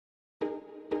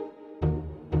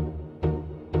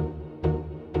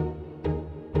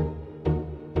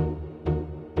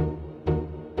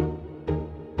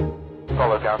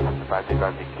Follow down from the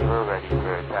 535 Kilo, ready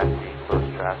for taxi, close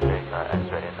traffic,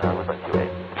 exit in West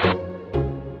 28.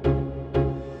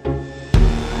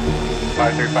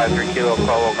 5353 Kilo,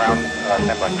 follow ground,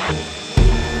 standby.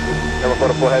 Number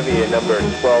 44 Heavy and number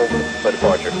 12 for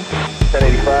departure.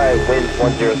 1085, wind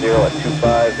 100 at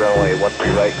 25, runway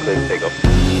 13 right, clear to take off.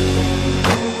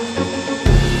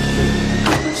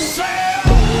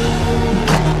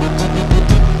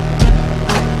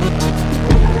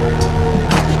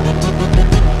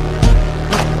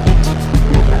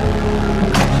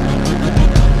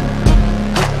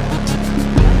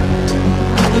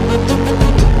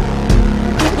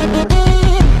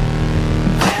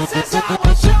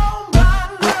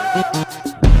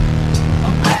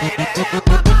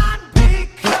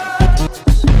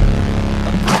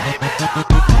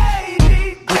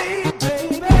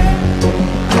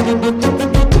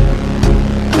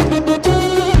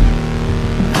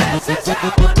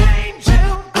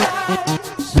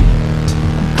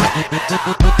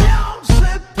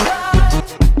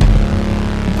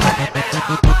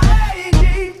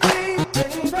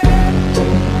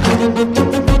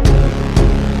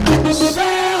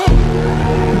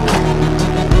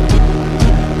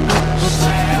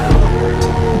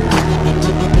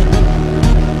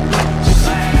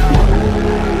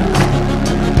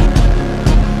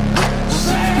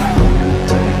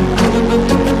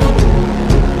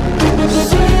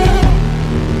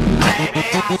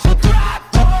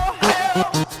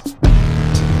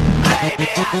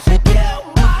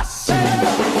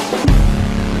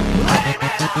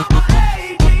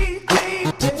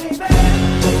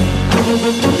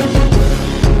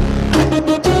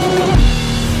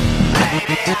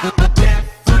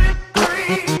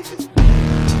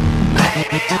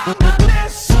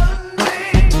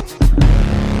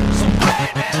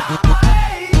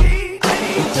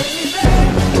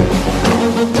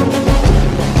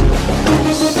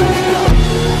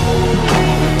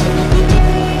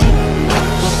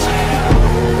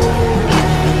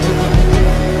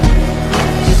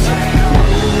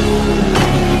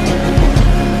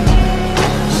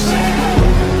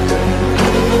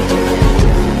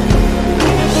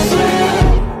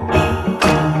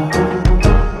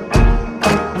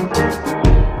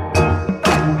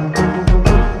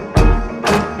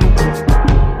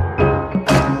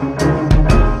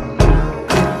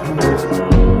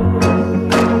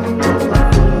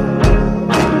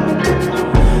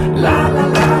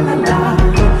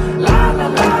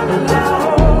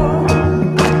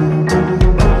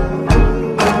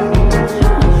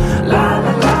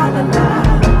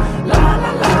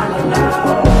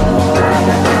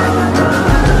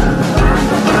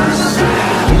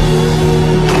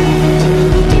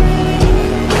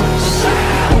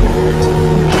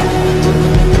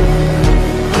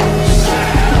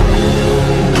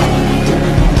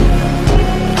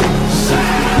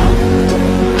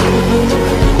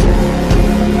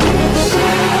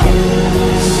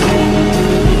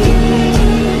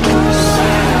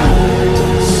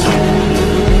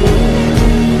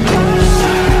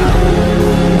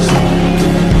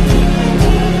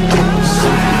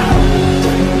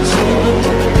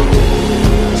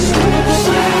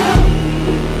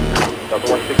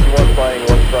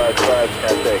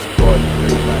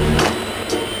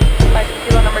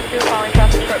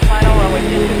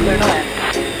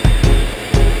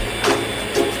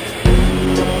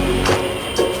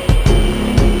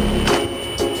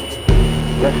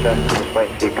 Just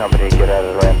waiting for your company to get out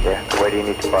of the ramp there. Where do you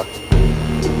need to park?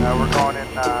 We're going in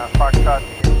Foxtrot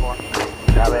T4.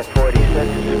 I'm at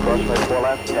 46, cross my 4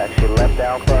 left, taxi left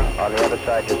Alpha. On the other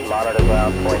side, just monitor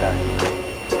ground, point 9.